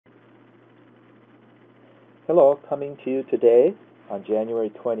Hello, coming to you today on January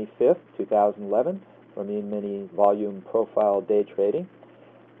 25th, 2011 from E-mini Volume Profile Day Trading,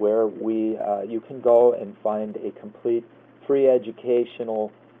 where you can go and find a complete free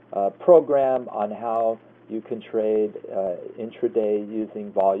educational program on how you can trade intraday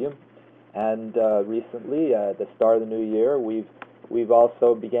using volume. And recently, at the start of the new year, we've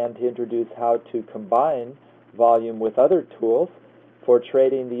also began to introduce how to combine volume with other tools for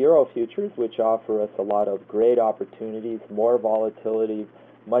trading the Euro futures, which offer us a lot of great opportunities, more volatility,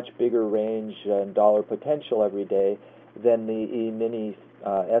 much bigger range and dollar potential every day than the E-mini,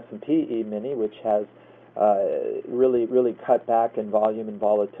 S&P E-mini, which has really cut back in volume and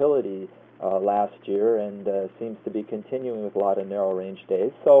volatility last year and seems to be continuing with a lot of narrow range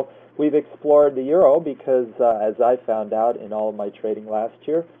days. So we've explored the Euro because, as I found out in all of my trading last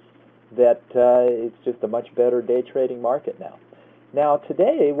year, that it's just a much better day trading market now. Now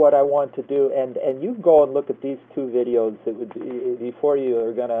today what I want to do, and you can go and look at these two videos, before you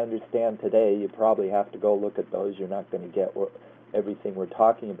are going to understand today, you probably have to go look at those. You're not going to get everything we're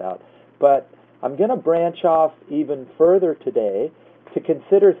talking about. But I'm going to branch off even further today to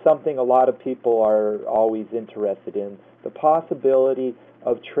consider something a lot of people are always interested in, the possibility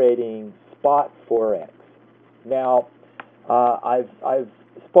of trading spot Forex. Now, I've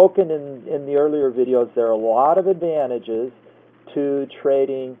spoken in the earlier videos, there are a lot of advantages to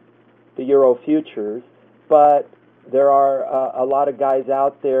trading the Euro futures, but there are a lot of guys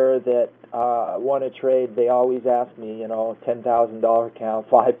out there that want to trade. They always ask me, $10,000 account,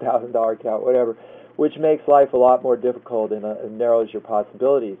 $5,000 account, whatever, which makes life a lot more difficult and narrows your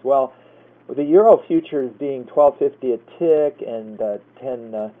possibilities. Well, the Euro futures being $12.50 a tick and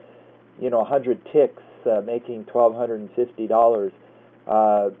 100 ticks making $1,250,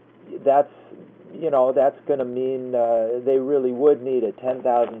 that's going to mean they really would need a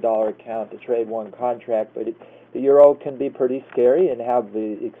 $10,000 account to trade one contract. But the Euro can be pretty scary and have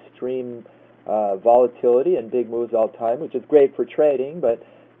the extreme volatility and big moves all the time, which is great for trading, but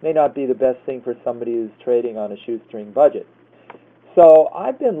may not be the best thing for somebody who's trading on a shoestring budget. So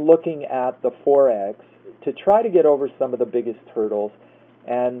I've been looking at the Forex to try to get over some of the biggest hurdles,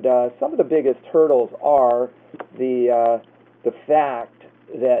 and some of the biggest hurdles are the fact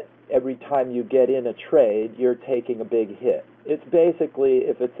that every time you get in a trade, you're taking a big hit. It's basically,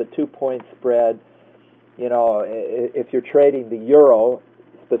 if it's a 2-point spread, if you're trading the Euro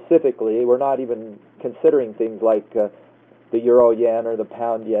specifically, we're not even considering things like the Euro yen or the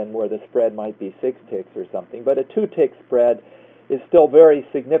pound yen where the spread might be 6 ticks or something. But a 2-tick spread is still very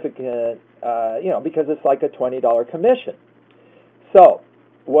significant, because it's like a $20 commission. So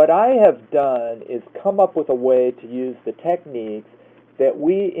what I have done is come up with a way to use the techniques that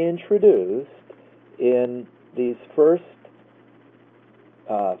we introduced in these first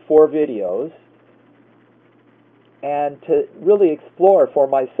 4 videos, and to really explore for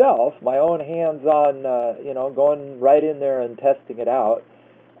myself, my own hands-on, going right in there and testing it out,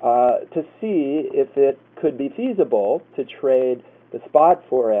 to see if it could be feasible to trade the spot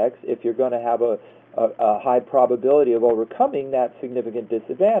Forex if you're going to have a high probability of overcoming that significant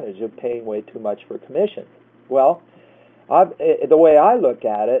disadvantage of paying way too much for commissions. Well, the way I look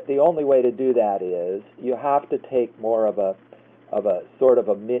at it, the only way to do that is you have to take more of a sort of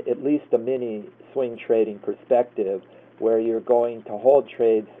at least a mini swing trading perspective, where you're going to hold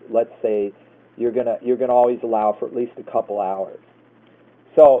trades. Let's say you're gonna always allow for at least a couple hours.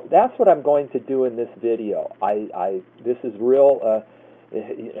 So that's what I'm going to do in this video. This is real.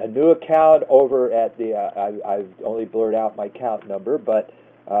 A new account over at the. I've only blurred out my account number, but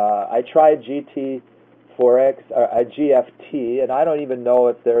I tried GT Forex, GFT, and I don't even know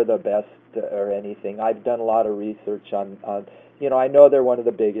if they're the best or anything. I've done a lot of research on I know they're one of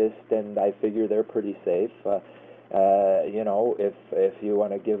the biggest, and I figure they're pretty safe. If you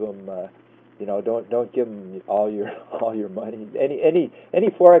want to give them, don't give them all your money. Any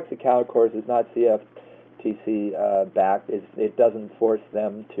Forex account, of course, is not CFTC backed. It doesn't force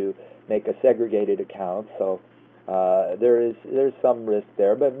them to make a segregated account, so there's some risk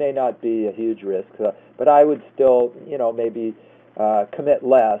there, but it may not be a huge risk. But I would still, maybe commit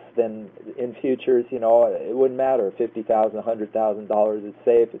less than in futures. It wouldn't matter, $50,000, $100,000. It's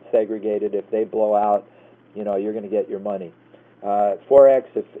safe. It's segregated. If they blow out, you're going to get your money. Forex,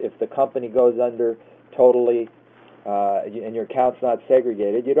 if the company goes under totally, and your account's not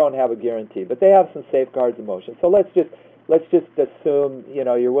segregated, you don't have a guarantee. But they have some safeguards in motion. So let's just assume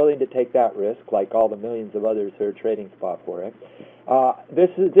you're willing to take that risk, like all the millions of others who are trading spot Forex.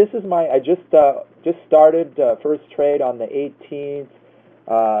 This is my. I just started first trade on the 18th,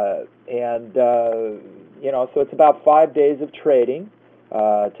 and so it's about 5 days of trading.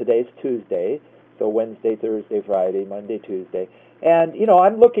 Today's Tuesday, so Wednesday, Thursday, Friday, Monday, Tuesday. And, you know,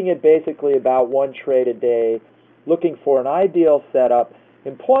 I'm looking at basically about one trade a day, looking for an ideal setup,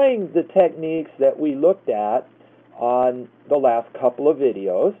 employing the techniques that we looked at on the last couple of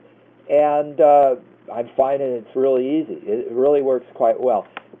videos, and I'm finding it's really easy. It really works quite well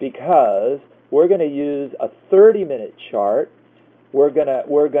because we're going to use a 30-minute chart. We're going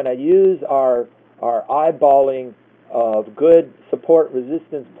to use our eyeballing of good support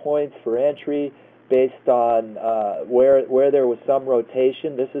resistance points for entry based on where there was some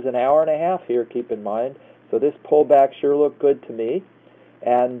rotation. This is an hour and a half here, keep in mind. So this pullback sure looked good to me.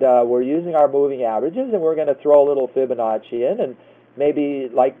 And we're using our moving averages, and we're going to throw a little Fibonacci in and maybe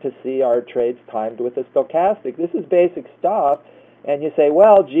like to see our trades timed with a stochastic. This is basic stuff. And you say,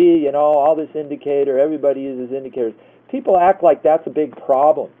 well, gee, you know, all this indicator, everybody uses indicators. People act like that's a big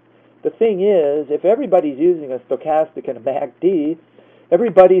problem. The thing is, if everybody's using a stochastic and a MACD,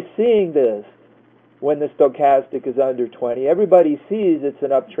 everybody's seeing this when the stochastic is under 20. Everybody sees it's an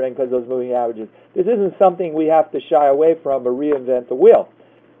uptrend because of those moving averages. This isn't something we have to shy away from or reinvent the wheel.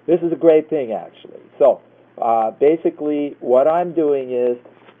 This is a great thing, actually. So basically what I'm doing is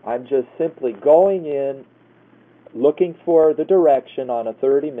I'm just simply going in, looking for the direction on a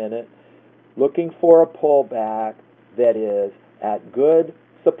 30-minute, looking for a pullback that is at good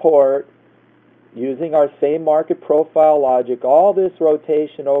support, using our same market profile logic, all this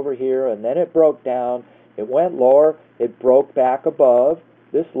rotation over here, and then it broke down, it went lower, it broke back above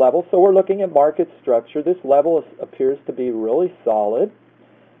this level. So we're looking at market structure. This level appears to be really solid,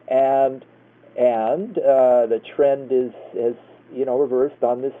 and the trend is you know, reversed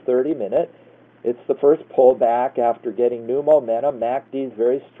on this 30-minute. It's the first pullback after getting new momentum. MACD is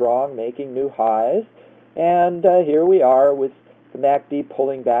very strong, making new highs, and here we are with the MACD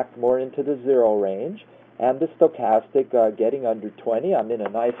pulling back more into the zero range, and the stochastic getting under 20. I'm in a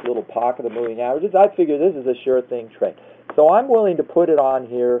nice little pocket of moving averages. I figure this is a sure thing trade. So I'm willing to put it on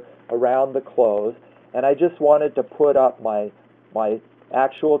here around the close, and I just wanted to put up my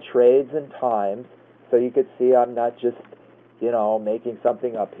actual trades and times so you could see I'm not just, you know, making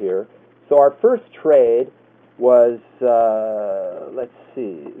something up here. So our first trade was, let's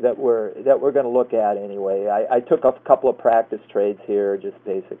see, that we're going to look at anyway. I took a couple of practice trades here, just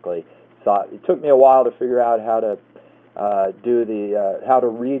basically. So it took me a while to figure out how to how to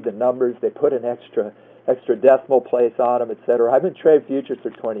read the numbers. They put an extra decimal place on them, etc. I've been trading futures for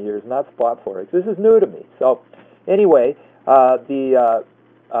 20 years, not spot forex. This is new to me. So anyway, the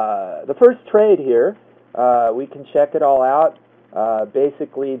first trade here, we can check it all out.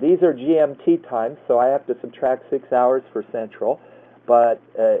 Basically, these are GMT times, so I have to subtract 6 hours for Central. But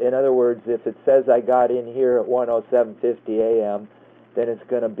in other words, if it says I got in here at 1:07:50 a.m., then it's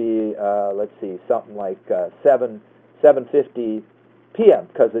going to be, let's see, something like 7:50 p.m.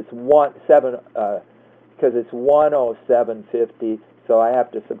 because it's 1:07:50. So I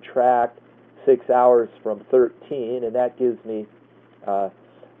have to subtract 6 hours from 13, and that gives me the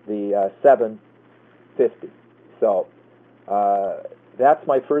 7:50. So that's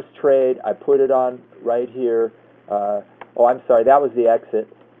my first trade. I put it on right here. Oh, I'm sorry, that was the exit.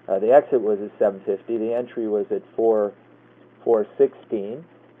 The exit was at 7:50. The entry was at 4:16.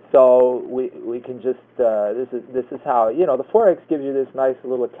 So we can just this is how, you know, the Forex gives you this nice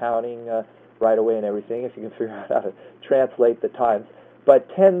little accounting right away and everything if you can figure out how to translate the times. But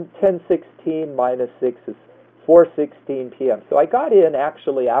 10:16 minus 6 is 4:16 p.m. So I got in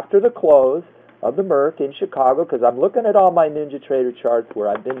actually after the close of the Merc in Chicago because I'm looking at all my NinjaTrader charts where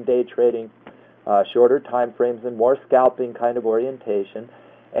I've been day trading shorter time frames and more scalping kind of orientation.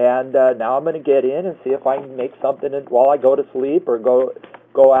 And now I'm going to get in and see if I can make something while I go to sleep or go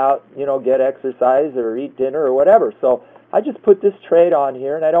out, you know, get exercise or eat dinner or whatever. So I just put this trade on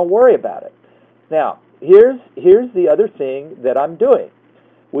here and I don't worry about it. Now, here's the other thing that I'm doing.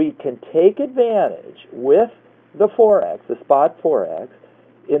 We can take advantage with the Forex, the spot Forex,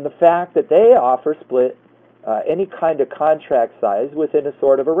 in the fact that they offer split any kind of contract size within a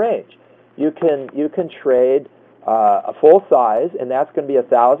sort of a range. You can trade a full size, and that's going to be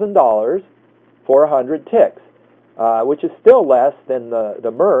 $1,000 for 100 ticks, which is still less than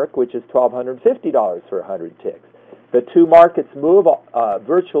the Merc, which is $1,250 for 100 ticks. The two markets move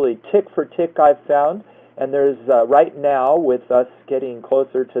virtually tick for tick, I've found, and there's right now, with us getting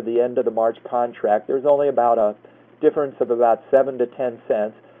closer to the end of the March contract, there's only about a difference of about 7 to 10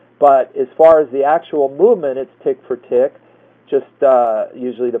 cents. But as far as the actual movement, it's tick for tick. Just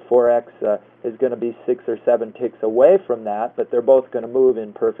usually the Forex is going to be 6 or 7 ticks away from that, but they're both going to move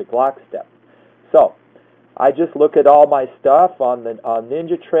in perfect lockstep. So I just look at all my stuff on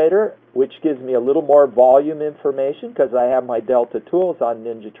NinjaTrader, which gives me a little more volume information because I have my Delta tools on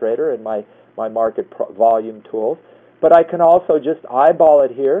NinjaTrader and my market volume tools. But I can also just eyeball it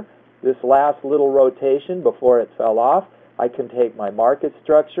here, this last little rotation before it fell off. I can take my market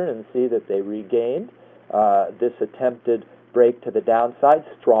structure and see that they regained this attempted break to the downside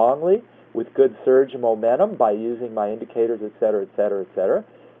strongly with good surge momentum by using my indicators, et cetera, et cetera, et cetera.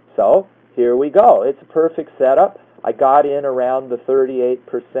 So here we go. It's a perfect setup. I got in around the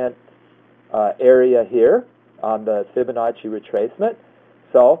 38% area here on the Fibonacci retracement.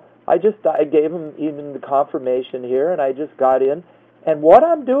 So I gave them even the confirmation here, and I just got in. And what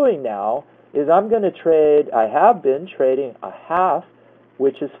I'm doing now is I'm going to trade, I have been trading a half,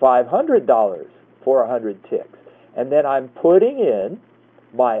 which is $500 for 100 ticks. And then I'm putting in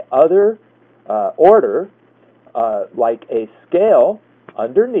my other order, like a scale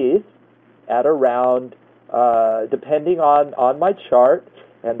underneath at around, depending on my chart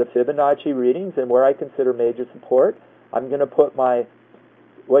and the Fibonacci readings and where I consider major support, I'm going to put my,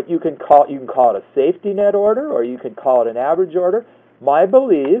 what you can call it a safety net order, or you can call it an average order. My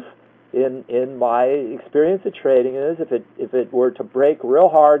belief in my experience of trading is if it were to break real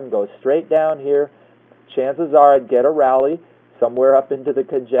hard and go straight down here, chances are I'd get a rally somewhere up into the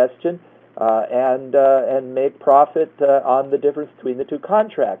congestion and make profit on the difference between the two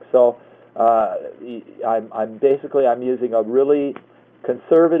contracts. So I'm using a really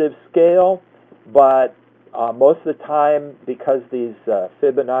conservative scale, but most of the time, because these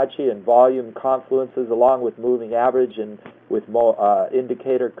Fibonacci and volume confluences, along with moving average and with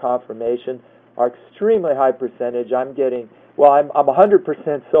indicator confirmation, are extremely high percentage. I'm getting, well, I'm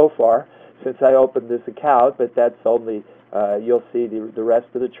 100% so far since I opened this account, but that's only, you'll see the rest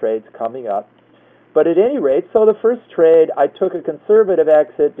of the trades coming up. But at any rate, so the first trade, I took a conservative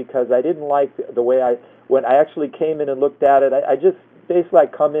exit because I didn't like the way when I actually came in and looked at it, I just basically I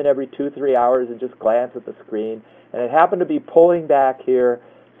come in every 2-3 hours and just glance at the screen, and it happened to be pulling back here,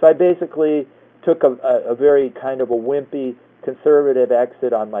 so I basically took a very kind of a wimpy conservative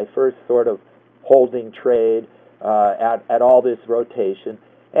exit on my first sort of holding trade at all this rotation.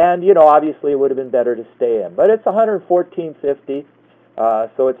 And, you know, obviously it would have been better to stay in. But it's 114.50,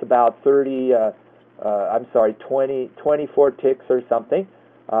 so it's about 24 ticks or something,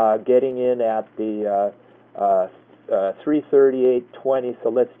 getting in at the 338.20, so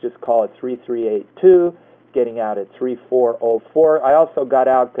let's just call it 338.2, getting out at 3404. I also got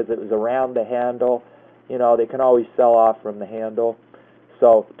out because it was around the handle. You know, they can always sell off from the handle.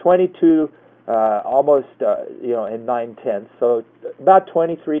 So 22, almost, in 9/10. So about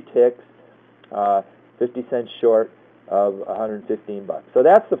 23 ticks, 50 cents short of 115 bucks. So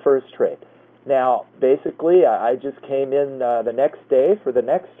that's the first trade. Now, basically, I just came in the next day for the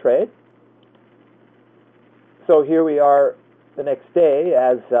next trade. So here we are the next day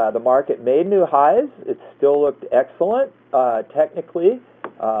as the market made new highs. It still looked excellent technically.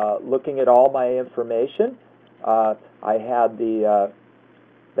 Looking at all my information, I had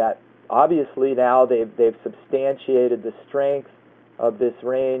that obviously now they've substantiated the strength of this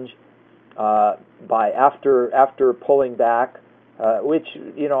range by after pulling back, which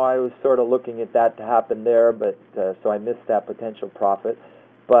I was sort of looking at that to happen there, but so I missed that potential profit.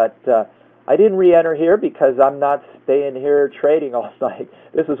 But I didn't re-enter here because I'm not staying here trading all night.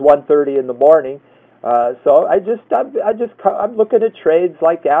 This is 1:30 in the morning, so I'm looking at trades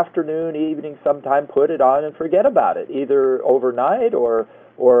like afternoon, evening, sometime. Put it on and forget about it, either overnight or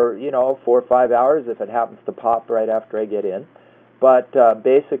 4 or 5 hours if it happens to pop right after I get in. But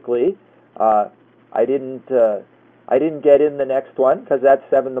basically, I didn't get in the next one because that's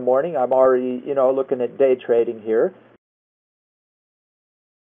 7 in the morning. I'm already looking at day trading here.